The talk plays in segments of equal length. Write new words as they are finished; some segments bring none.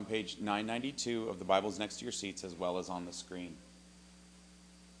page 992 of the Bibles next to your seats, as well as on the screen.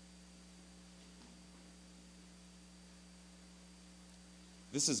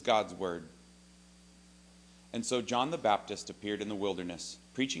 This is God's word. And so John the Baptist appeared in the wilderness,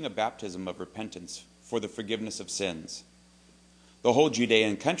 preaching a baptism of repentance for the forgiveness of sins. The whole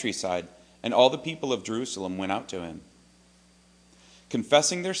Judean countryside and all the people of Jerusalem went out to him.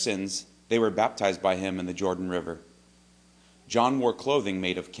 Confessing their sins, they were baptized by him in the Jordan River. John wore clothing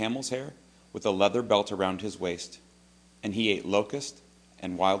made of camel's hair with a leather belt around his waist, and he ate locust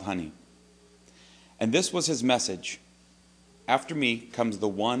and wild honey. And this was his message: "After me comes the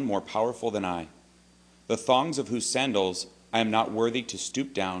one more powerful than I, the thongs of whose sandals I am not worthy to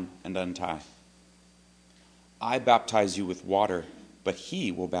stoop down and untie. I baptize you with water, but he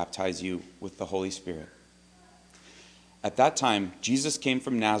will baptize you with the Holy Spirit." At that time, Jesus came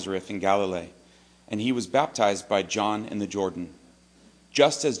from Nazareth in Galilee, and he was baptized by John in the Jordan.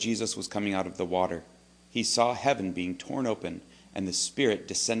 Just as Jesus was coming out of the water, he saw heaven being torn open and the Spirit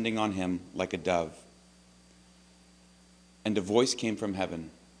descending on him like a dove. And a voice came from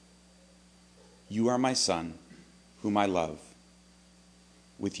heaven: "You are my Son, whom I love.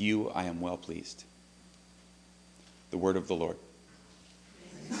 With you I am well pleased." The word of the Lord.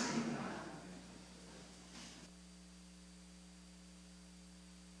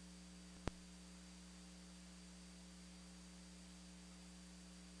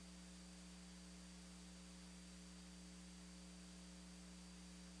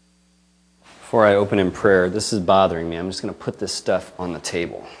 Before I open in prayer, this is bothering me. I'm just going to put this stuff on the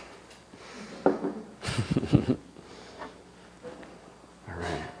table. All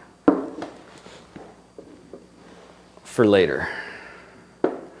right. For later.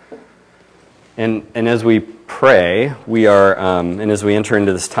 And as we pray, we are, and as we enter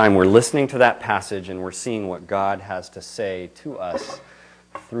into this time, we're listening to that passage and we're seeing what God has to say to us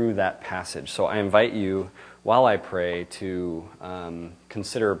through that passage. So I invite you, while I pray, to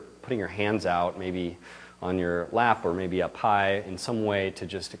consider putting your hands out, maybe on your lap or maybe up high, in some way to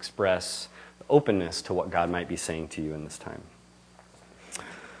just express openness to what God might be saying to you in this time.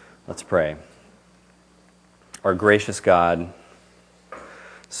 Let's pray. Our gracious God,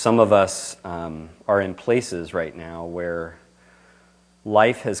 some of us are in places right now where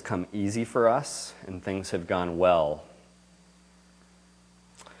life has come easy for us and things have gone well.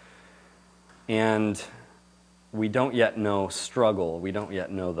 And we don't yet know struggle. We don't yet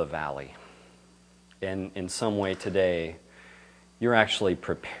know the valley. And in some way today, you're actually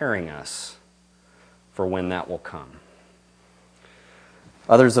preparing us for when that will come.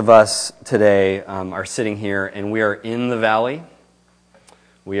 Others of us today are sitting here and we are in the valley.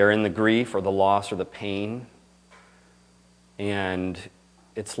 We are in the grief or the loss or the pain. And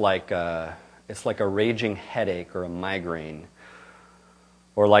it's like a raging headache or a migraine,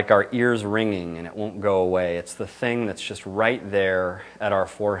 or like our ears ringing and it won't go away. It's the thing that's just right there at our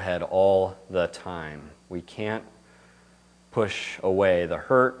forehead all the time. We can't push away the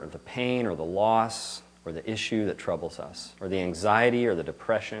hurt or the pain or the loss or the issue that troubles us, or the anxiety or the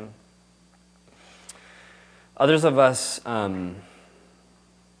depression. Others of us are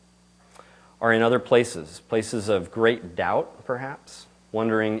in other places of great doubt, perhaps,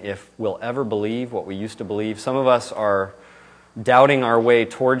 wondering if we'll ever believe what we used to believe. Some of us are doubting our way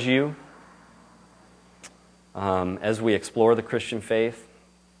towards you as we explore the Christian faith.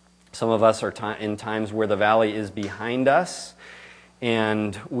 Some of us are in times where the valley is behind us,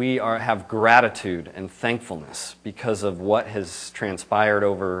 and we have gratitude and thankfulness because of what has transpired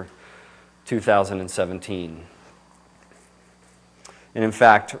over 2017. And in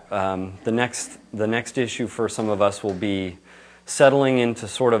fact, the next issue for some of us will be settling into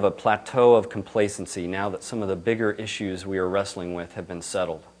sort of a plateau of complacency now that some of the bigger issues we are wrestling with have been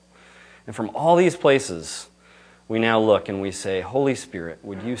settled. And from all these places, we now look and we say, Holy Spirit,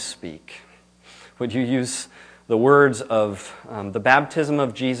 would you speak? Would you use the words of the Baptism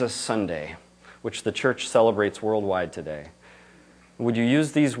of Jesus Sunday, which the church celebrates worldwide today? Would you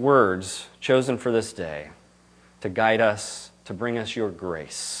use these words chosen for this day to guide us, to bring us your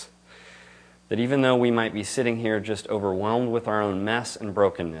grace? That even though we might be sitting here just overwhelmed with our own mess and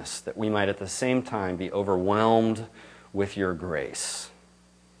brokenness, that we might at the same time be overwhelmed with your grace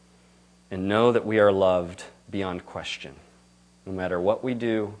and know that we are loved beyond question, no matter what we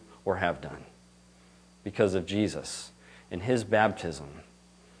do or have done, because of Jesus and his baptism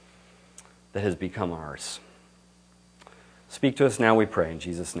that has become ours. Speak to us now, we pray, in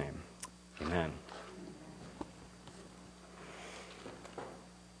Jesus' name. Amen.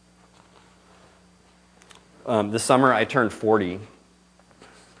 This summer I turned 40,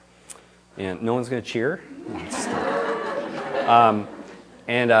 and no one's going to cheer?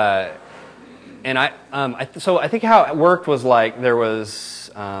 So I think how it worked was like there was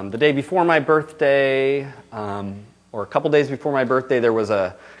the day before my birthday, or a couple days before my birthday, there was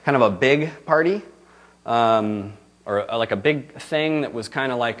a kind of a big party, or like a big thing that was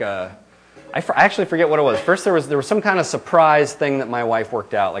kind of like a, I actually forget what it was. First there was some kind of surprise thing that my wife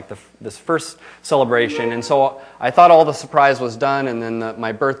worked out, like this first celebration, and so I thought all the surprise was done, and then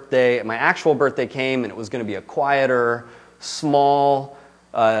my actual birthday came, and it was going to be a quieter, small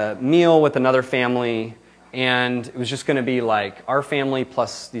meal with another family, and it was just going to be like our family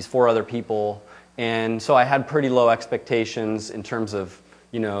plus these 4 other people. And so I had pretty low expectations in terms of,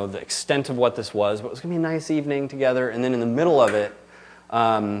 the extent of what this was, but it was going to be a nice evening together. And then in the middle of it,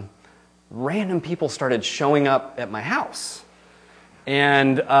 random people started showing up at my house.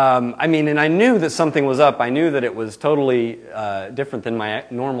 And and I knew that something was up. I knew that it was totally different than my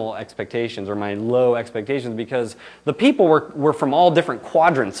normal expectations or my low expectations, because the people were from all different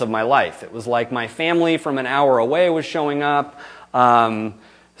quadrants of my life. It was like my family from an hour away was showing up.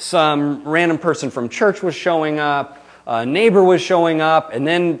 Some random person from church was showing up. A neighbor was showing up. And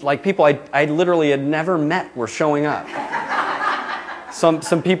then like people I literally had never met were showing up.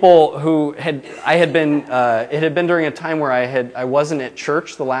 Some people who it had been during a time where I wasn't at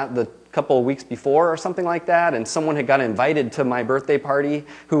church the couple of weeks before or something like that, and someone had got invited to my birthday party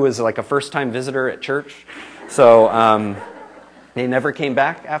who was like a first-time visitor at church. So they never came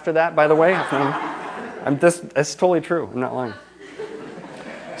back after that, by the way. That's totally true. I'm not lying.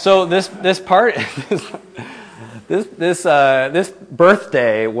 So this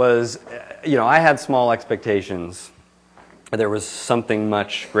birthday was, I had small expectations. There was something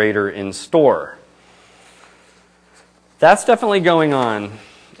much greater in store. That's definitely going on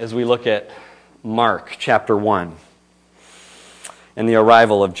as we look at Mark chapter 1 and the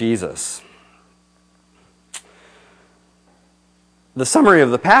arrival of Jesus. The summary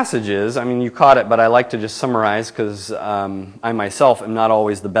of the passage is, you caught it, but I like to just summarize because I myself am not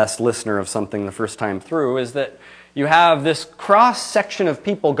always the best listener of something the first time through, is that you have this cross-section of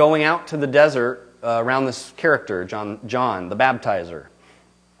people going out to the desert around this character, John, the baptizer.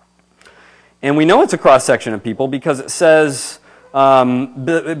 And we know it's a cross-section of people because it says,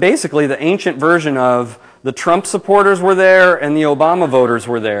 basically the ancient version of the Trump supporters were there and the Obama voters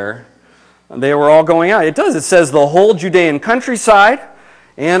were there. They were all going out. It says the whole Judean countryside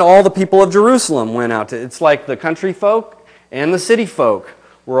and all the people of Jerusalem went out. It's like the country folk and the city folk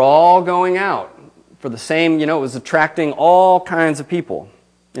were all going out for the same, it was attracting all kinds of people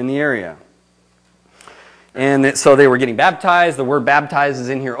in the area. And so they were getting baptized. The word baptized is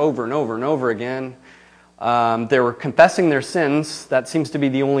in here over and over and over again. They were confessing their sins. That seems to be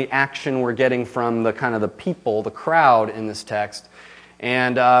the only action we're getting from the kind of the people, the crowd in this text.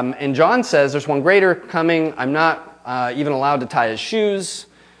 And John says, there's one greater coming. I'm not even allowed to tie his shoes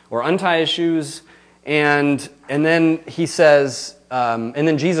or untie his shoes. And then he says, and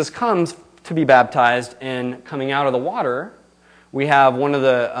then Jesus comes to be baptized, and coming out of the water, we have one of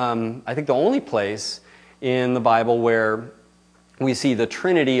the, I think the only place in the Bible where we see the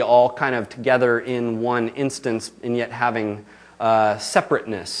Trinity all kind of together in one instance and yet having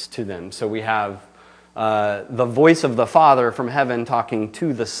separateness to them. So we have the voice of the Father from heaven talking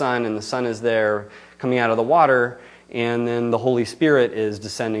to the Son, and the Son is there coming out of the water, and then the Holy Spirit is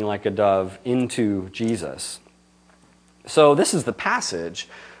descending like a dove into Jesus. So this is the passage,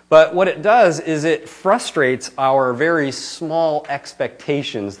 but what it does is it frustrates our very small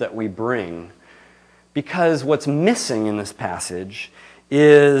expectations that we bring, because what's missing in this passage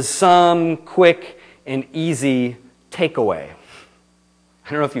is some quick and easy takeaway. I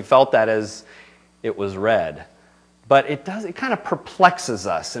don't know if you felt that as it was read, but it kind of perplexes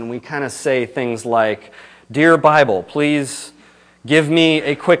us, and we kind of say things like, "Dear Bible, please give me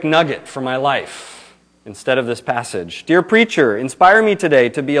a quick nugget for my life," instead of this passage. "Dear preacher, inspire me today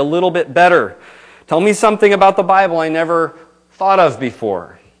to be a little bit better. Tell me something about the Bible I never thought of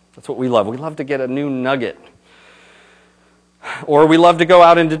before." That's what we love. We love to get a new nugget. Or we love to go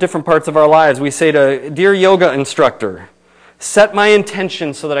out into different parts of our lives. We say to, "Dear yoga instructor, set my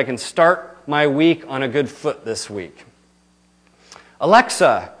intention so that I can start my week on a good foot this week."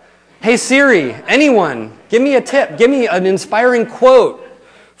 "Alexa, hey Siri, anyone, give me a tip. Give me an inspiring quote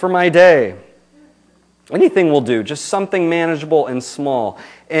for my day." Anything will do, just something manageable and small.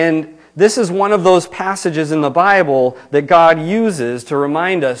 And this is one of those passages in the Bible that God uses to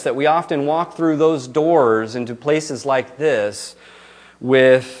remind us that we often walk through those doors into places like this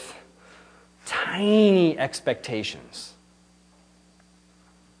with tiny expectations.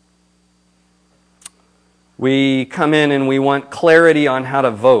 We come in and we want clarity on how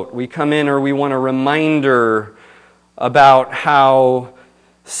to vote. We come in or we want a reminder about how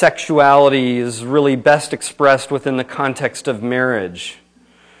sexuality is really best expressed within the context of marriage.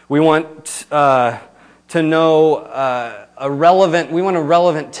 We want to know a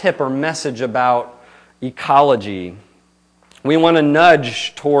relevant tip or message about ecology. We want to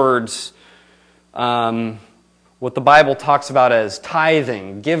nudge towards what the Bible talks about as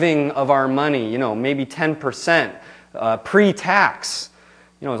tithing, giving of our money, maybe 10%, pre-tax.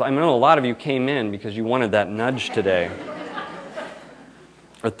 I know a lot of you came in because you wanted that nudge today.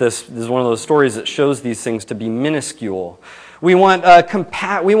 But this is one of those stories that shows these things to be minuscule. We want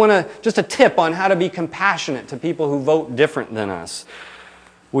just a tip on how to be compassionate to people who vote different than us.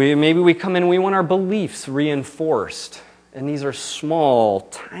 Maybe we come in and we want our beliefs reinforced. And these are small,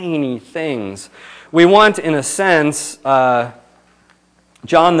 tiny things. We want, in a sense, John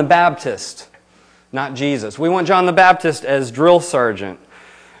the Baptist, not Jesus. We want John the Baptist as drill sergeant.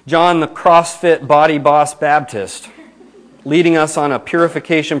 John the CrossFit Body Boss Baptist, leading us on a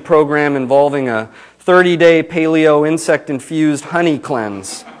purification program involving a 30-day paleo insect-infused honey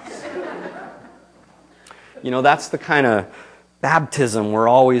cleanse. That's the kind of baptism we're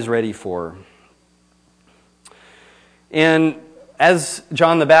always ready for. And as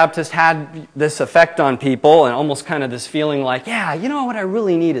John the Baptist had this effect on people and almost kind of this feeling like, what I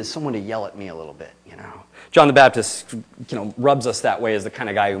really need is someone to yell at me a little bit, John the Baptist, rubs us that way as the kind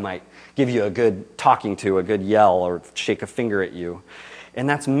of guy who might give you a good talking to, a good yell, or shake a finger at you. And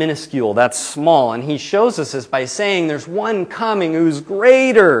that's minuscule, that's small. And he shows us this by saying there's one coming who's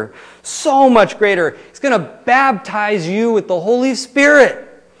greater, so much greater. He's going to baptize you with the Holy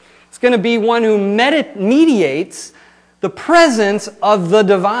Spirit. It's going to be one who mediates the presence of the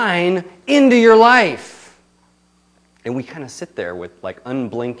divine into your life. And we kind of sit there with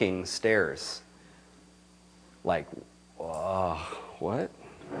unblinking stares. What?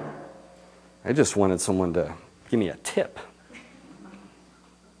 I just wanted someone to give me a tip.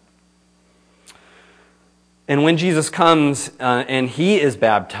 And when Jesus comes and he is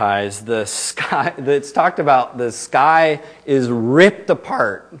baptized, it's talked about, the sky is ripped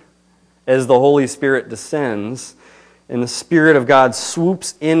apart as the Holy Spirit descends, and the Spirit of God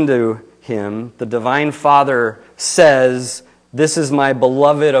swoops into him. The Divine Father says, "This is my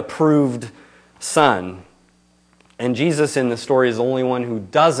beloved, approved Son." And Jesus in the story is the only one who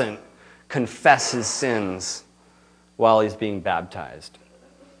doesn't confess his sins while he's being baptized.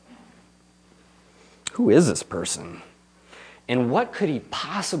 Who is this person? And what could he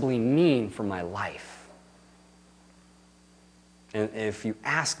possibly mean for my life? And if you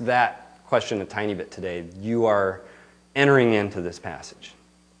ask that question a tiny bit today, you are entering into this passage.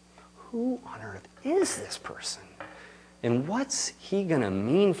 Who on earth is this person? And what's he going to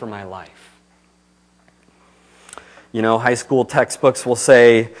mean for my life? High school textbooks will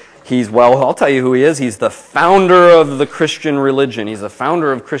say I'll tell you who he is. He's the founder of the Christian religion. He's the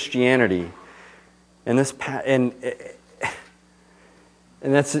founder of Christianity. And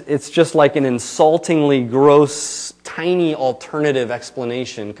it's just like an insultingly gross, tiny alternative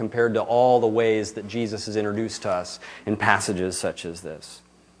explanation compared to all the ways that Jesus is introduced to us in passages such as this.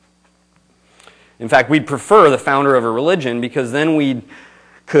 In fact, we'd prefer the founder of a religion because then we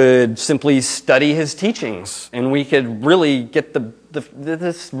could simply study his teachings and we could really get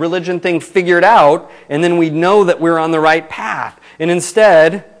this religion thing figured out, and then we'd know that we're on the right path. And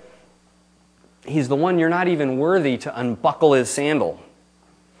instead, he's the one you're not even worthy to unbuckle his sandal.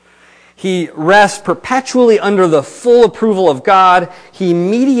 He rests perpetually under the full approval of God. He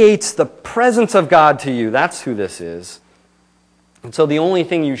mediates the presence of God to you. That's who this is. And so the only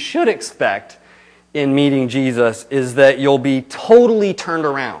thing you should expect in meeting Jesus is that you'll be totally turned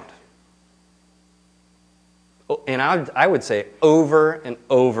around. And I would say over and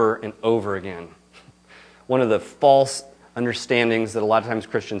over and over again. One of the false understandings that a lot of times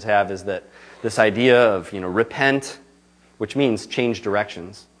Christians have is that this idea of, repent, which means change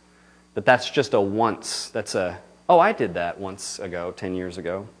directions, that's just a once. That's I did that once ago, 10 years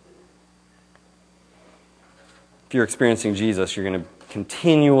ago. If you're experiencing Jesus, you're going to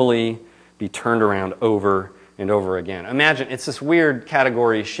continually be turned around over and over again. Imagine, it's this weird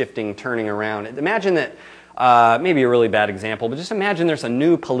category shifting, turning around. Imagine that, maybe a really bad example, but just imagine there's a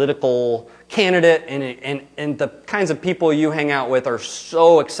new political candidate and the kinds of people you hang out with are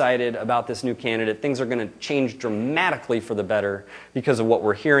so excited about this new candidate. Things are going to change dramatically for the better because of what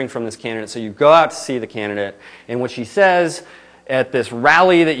we're hearing from this candidate. So you go out to see the candidate, and what she says at this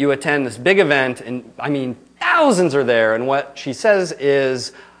rally that you attend, this big event, and thousands are there, and what she says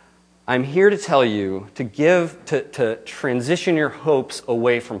is, "I'm here to tell you to transition your hopes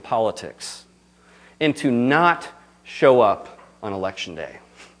away from politics and to not show up on Election Day."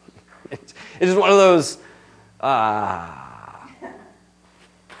 It's just one of those,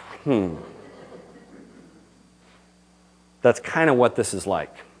 That's kind of what this is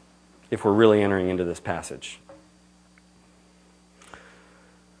like, if we're really entering into this passage.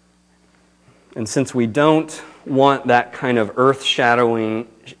 And since we don't want that kind of earth-shattering,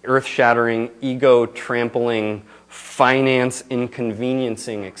 ego-trampling,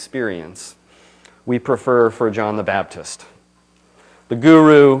 finance-inconveniencing experience, we prefer for John the Baptist. The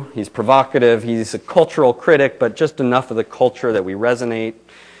guru, he's provocative, he's a cultural critic, but just enough of the culture that we resonate,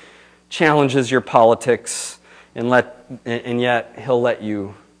 challenges your politics, and yet he'll let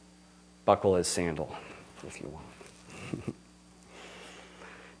you buckle his sandal, if you want.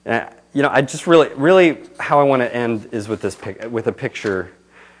 I just really, how I want to end is with a picture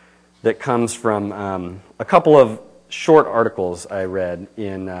that comes from a couple of short articles I read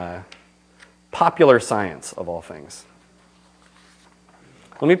in Popular Science, of all things.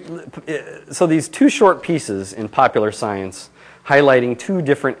 So these two short pieces in Popular Science highlighting two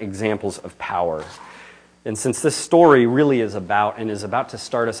different examples of power. And since this story really is about to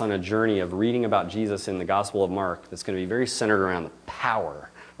start us on a journey of reading about Jesus in the Gospel of Mark that's going to be very centered around the power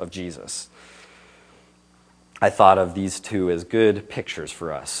of Jesus, I thought of these two as good pictures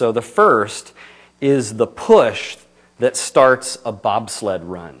for us. So the first is the push that starts a bobsled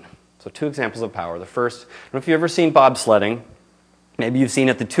run. So two examples of power. The first, I don't know if you've ever seen bobsledding. Maybe you've seen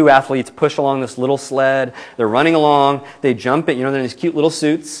it. The two athletes push along this little sled. They're running along. They jump it. They're in these cute little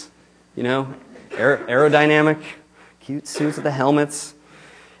suits, aerodynamic, cute suits with the helmets.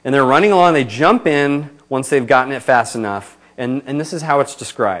 And they're running along. They jump in once they've gotten it fast enough. And this is how it's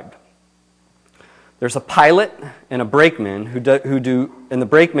described. There's a pilot and a brakeman and the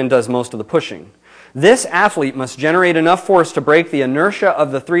brakeman does most of the pushing. This athlete must generate enough force to break the inertia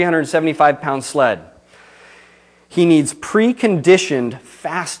of the 375-pound sled. He needs preconditioned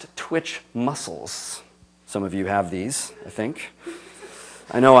fast twitch muscles. Some of you have these, I think.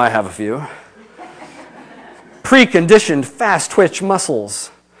 I know I have a few. Preconditioned fast twitch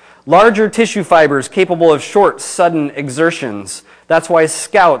muscles. Larger tissue fibers capable of short, sudden exertions. That's why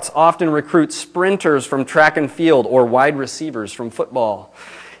scouts often recruit sprinters from track and field or wide receivers from football.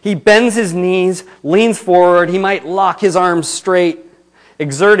 He bends his knees, leans forward. He might lock his arms straight,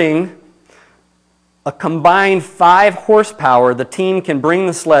 exerting a combined 5 horsepower. The team can bring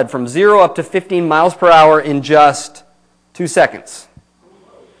the sled from 0 up to 15 miles per hour in just 2 seconds.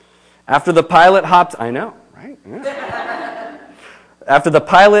 After the pilot hops... I know, right? Yeah. After the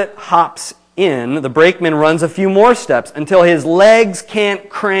pilot hops in, the brakeman runs a few more steps until his legs can't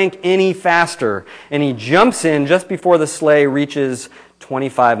crank any faster, and he jumps in just before the sleigh reaches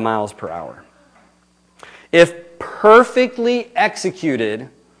 25 miles per hour. If perfectly executed,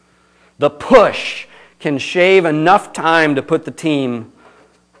 the push can shave enough time to put the team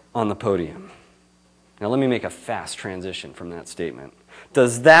on the podium. Now let me make a fast transition from that statement.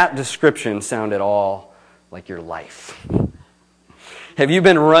 Does that description sound at all like your life? Have you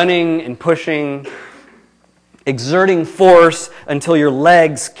been running and pushing, exerting force until your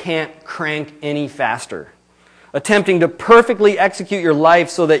legs can't crank any faster? Attempting to perfectly execute your life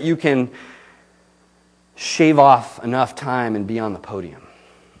so that you can shave off enough time and be on the podium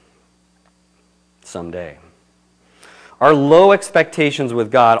someday. Our low expectations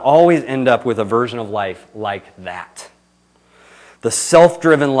with God always end up with a version of life like that. The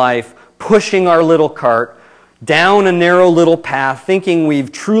self-driven life, pushing our little cart down a narrow little path, thinking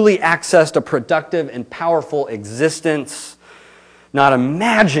we've truly accessed a productive and powerful existence, not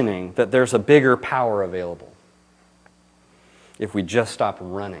imagining that there's a bigger power available if we just stop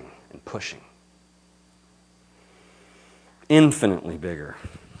running and pushing. Infinitely bigger.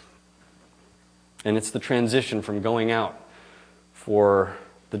 And it's the transition from going out for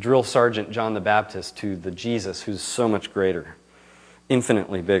the drill sergeant John the Baptist to the Jesus who's so much greater,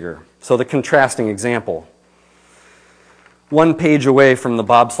 infinitely bigger. So the contrasting example. One page away from the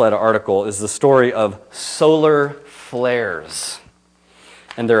bobsled article is the story of solar flares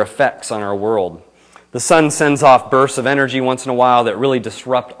and their effects on our world. The sun sends off bursts of energy once in a while that really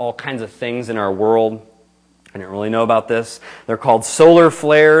disrupt all kinds of things in our world. I didn't really know about this. They're called solar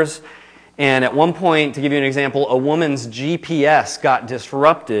flares. And at one point, to give you an example, a woman's GPS got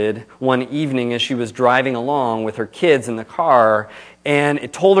disrupted one evening as she was driving along with her kids in the car, and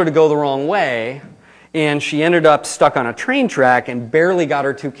it told her to go the wrong way, and she ended up stuck on a train track and barely got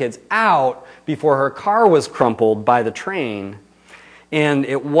her 2 kids out before her car was crumpled by the train. And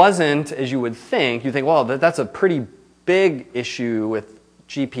it wasn't, as you would think, you think, well, that's a pretty big issue with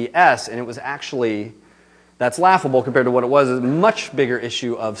GPS, and it was actually... That's laughable compared to what it was. It's a much bigger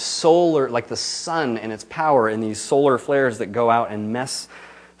issue of solar, like the sun and its power and these solar flares that go out and mess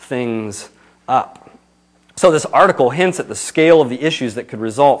things up. So this article hints at the scale of the issues that could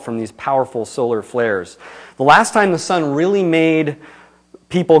result from these powerful solar flares. The last time the sun really made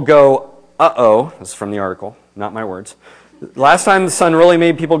people go, uh-oh, this is from the article, not my words. The last time the sun really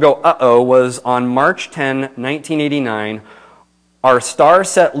made people go, uh-oh, was on March 10, 1989. Our star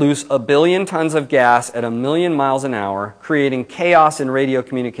set loose 1 billion tons of gas at 1 million miles an hour, creating chaos in radio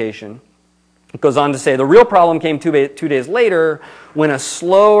communication. It goes on to say, the real problem came 2 days later when a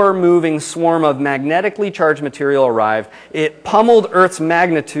slower moving swarm of magnetically charged material arrived. It pummeled Earth's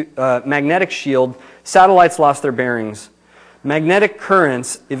magnetic shield. Satellites lost their bearings. Magnetic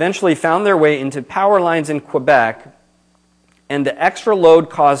currents eventually found their way into power lines in Quebec, and the extra load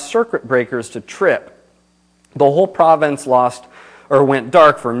caused circuit breakers to trip. The whole province went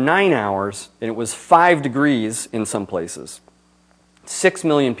dark for 9 hours, and it was 5 degrees in some places. 6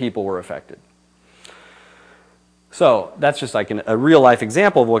 million people were affected. So that's just like a real-life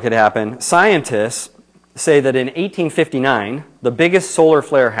example of what could happen. Scientists say that in 1859, the biggest solar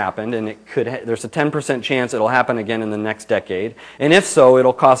flare happened, and there's a 10% chance it'll happen again in the next decade. And if so,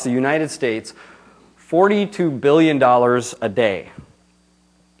 it'll cost the United States $42 billion a day.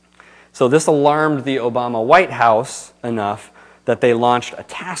 So this alarmed the Obama White House enough that they launched a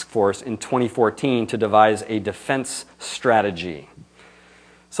task force in 2014 to devise a defense strategy.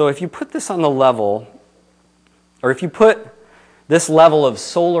 So if you put this on the level, or if you put this level of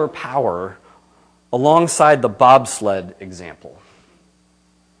solar power alongside the bobsled example,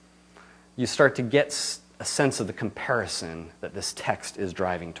 you start to get a sense of the comparison that this text is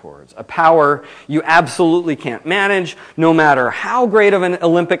driving towards. A power you absolutely can't manage, no matter how great of an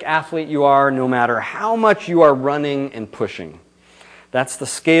Olympic athlete you are, no matter how much you are running and pushing. That's the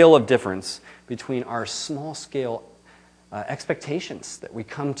scale of difference between our small-scale expectations that we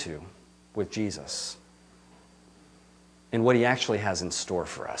come to with Jesus and what he actually has in store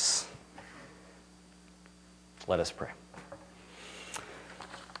for us. Let us pray.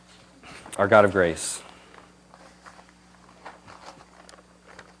 Our God of grace,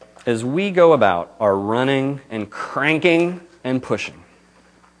 as we go about our running and cranking and pushing,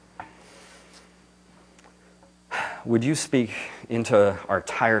 would you speak into our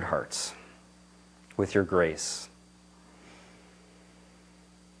tired hearts with your grace?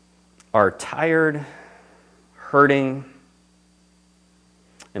 Our tired, hurting,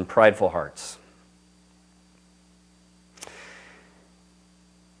 and prideful hearts.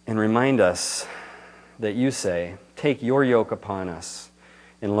 And remind us that you say, take your yoke upon us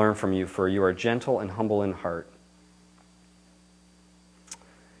and learn from you, for you are gentle and humble in heart.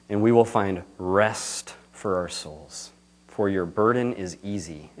 And we will find rest for our souls. For your burden is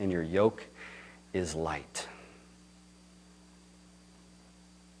easy and your yoke is light.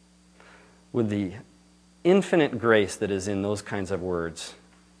 Would the infinite grace that is in those kinds of words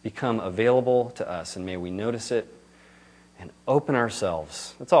become available to us, and may we notice it and open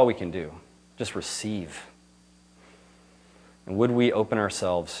ourselves. That's all we can do. Just receive. And would we open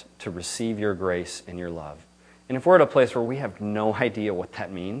ourselves to receive your grace and your love? And if we're at a place where we have no idea what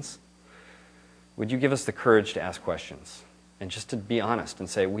that means, would you give us the courage to ask questions and just to be honest and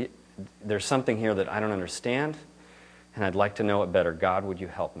say, there's something here that I don't understand, and I'd like to know it better. God, would you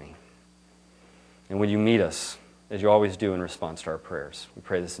help me? And would you meet us, as you always do, in response to our prayers? We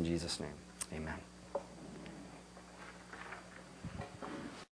pray this in Jesus' name. Amen.